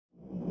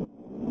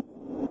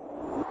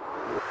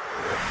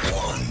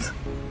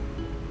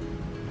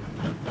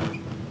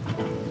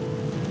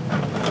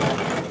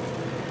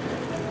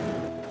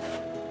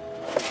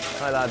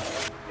Hi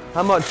lads.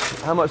 How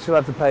much do I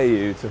have to pay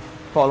you to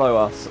follow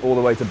us all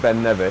the way to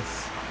Ben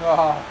Nevis?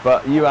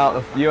 But you out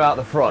the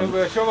front. It'll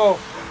be a shovel.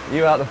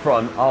 You out the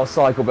front, I'll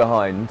cycle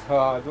behind.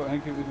 I don't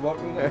think it would work,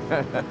 would it?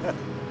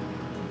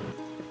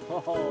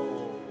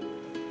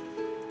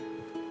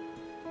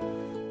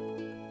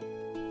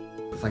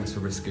 Thanks for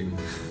risking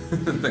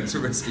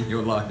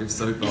your life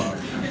so far.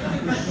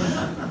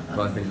 But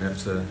I think we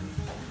have to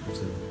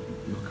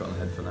knock it on the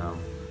head for now.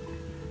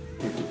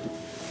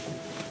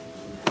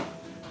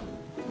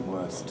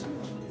 Worst,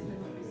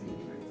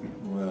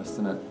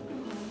 isn't it?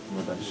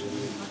 Rubbish.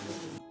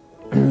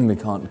 We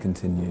can't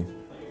continue.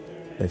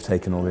 They've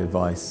taken all the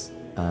advice,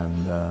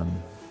 and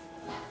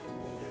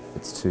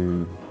it's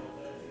too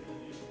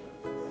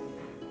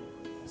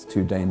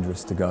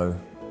dangerous to go,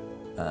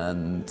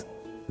 and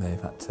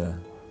they've had to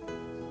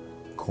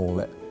call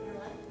it.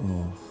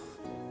 Oh.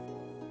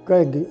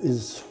 Greg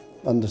is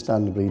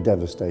understandably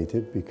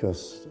devastated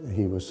because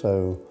he was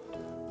so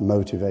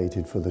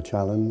motivated for the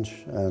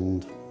challenge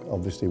and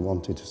obviously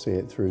wanted to see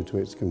it through to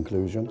its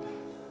conclusion.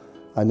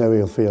 I know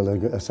he'll feel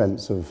a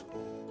sense of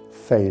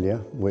failure,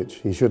 which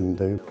he shouldn't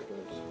do.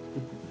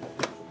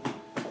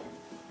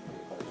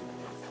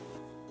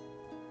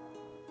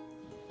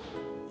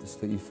 Just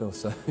that you feel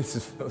so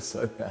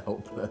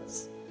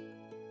helpless.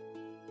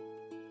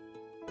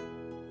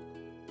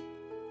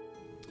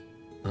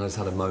 I just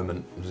had a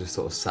moment, I just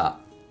sort of sat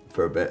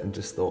for a bit and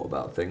just thought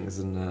about things,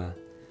 and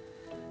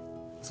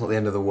it's not the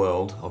end of the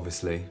world,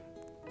 obviously.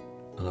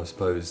 And I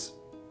suppose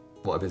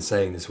what I've been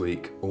saying this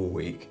week, all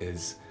week,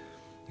 is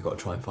you've got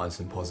to try and find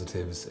some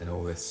positives in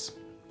all this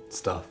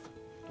stuff.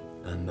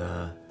 And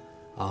our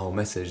whole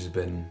message has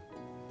been,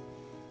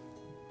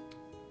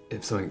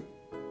 if something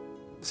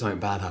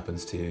bad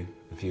happens to you,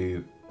 if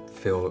you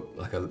feel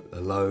like a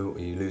low, or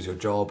you lose your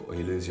job, or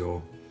you lose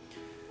your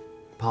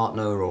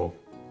partner, or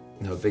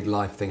a big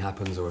life thing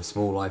happens, or a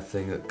small life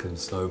thing that can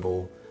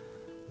snowball,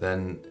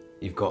 then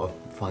you've got to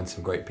find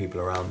some great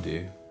people around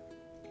you.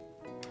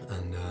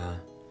 And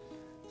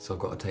so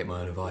I've got to take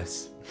my own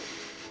advice,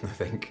 I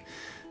think.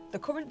 The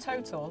current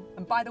total,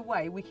 and by the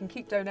way, we can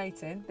keep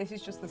donating, this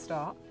is just the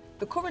start.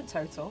 The current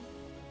total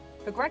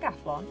for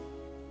Gregathlon,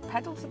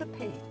 Pedal to the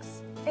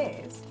Peaks,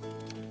 is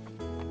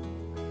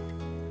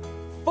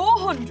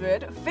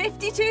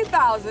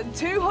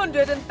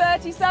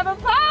 £452,237.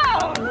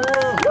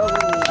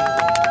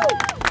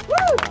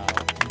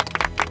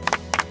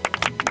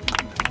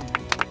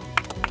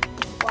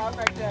 Wow,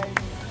 great day.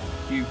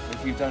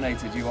 If you've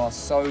donated, you are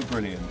so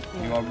brilliant.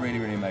 You are really,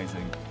 really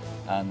amazing.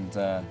 And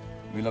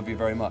we love you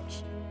very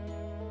much.